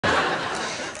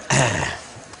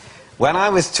When I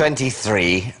was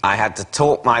 23, I had to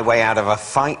talk my way out of a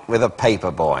fight with a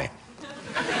paper boy.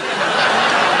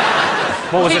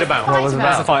 What was it about? What was the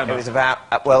fight about? It was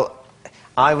about, well,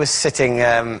 I was sitting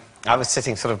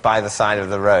sort of by the side of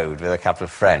the road with a couple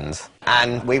of friends,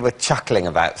 and we were chuckling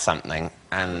about something,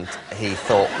 and he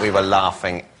thought we were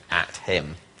laughing at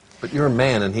him. But you're a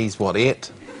man, and he's, what,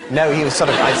 8? No, he was sort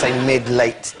of, I'd say,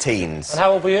 mid-late teens. And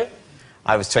how old were you?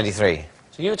 I was 23.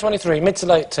 So you were 23, mid to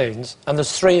late teens, and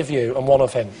there's 3 of you and 1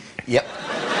 of him. Yep.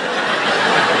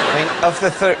 I mean, of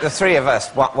the 3 of us,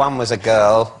 one was a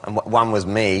girl and 1 was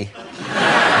me.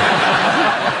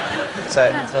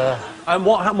 And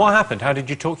what happened? How did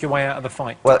you talk your way out of the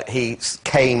fight? Well, he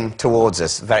came towards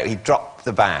us. He dropped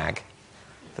the bag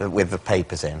with the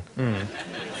papers in.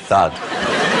 Thud.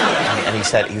 And he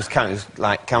said he was coming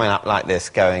up like this,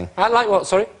 going. Like what?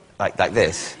 Sorry. Like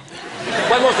this.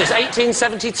 When was this?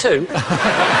 1872.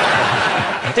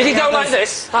 Did he go like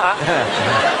this? Did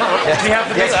he have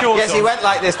the big shorts Yes, he went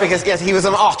like this because he was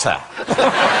an otter.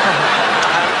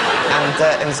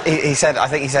 And he said, I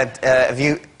think he said,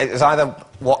 it was either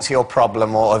what's your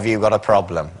problem or have you got a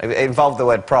problem? It involved the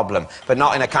word problem, but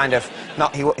not in a kind of,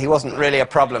 he wasn't really a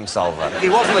problem solver. He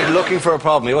wasn't like looking for a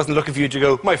problem. He wasn't looking for you to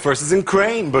go, my first is in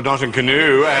crane, but not in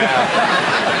canoe.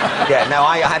 Yeah, no,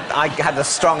 I had the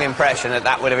strong impression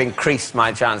that would have increased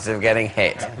my chances of getting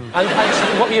hit.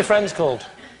 And what were your friends called?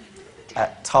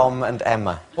 Tom and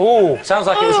Emma. Ooh, sounds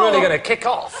like it was really going to kick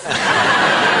off.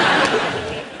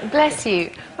 Bless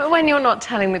you. But when you're not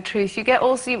telling the truth, you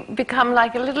become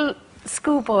like a little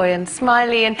schoolboy and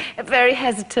smiley and very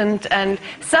hesitant, and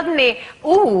suddenly,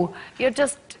 ooh, you're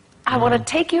just, I want to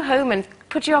take you home and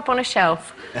put you up on a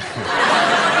shelf.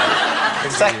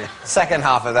 Second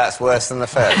half of that's worse than the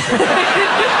first.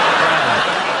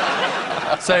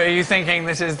 So are you thinking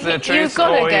this is the truth, or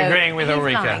are you agreeing with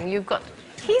Ulrika? Lying.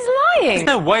 He's lying. There's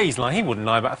no way he's lying. He wouldn't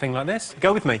lie about a thing like this.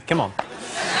 Go with me. Come on.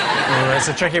 Oh, it's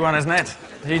a tricky one, isn't it?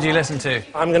 Who do you listen to?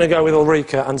 I'm going to go with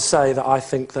Ulrika and say that I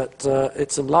think that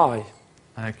it's a lie.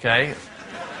 OK.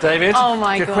 David? Oh,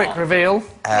 my God. A quick reveal.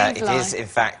 It is, in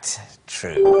fact,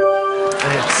 true. He's very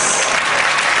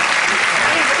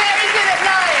good at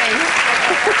lying.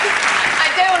 I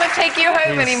don't want to take you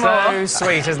home anymore. He's so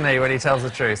sweet, isn't he, when he tells the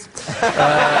truth?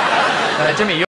 Jimmy,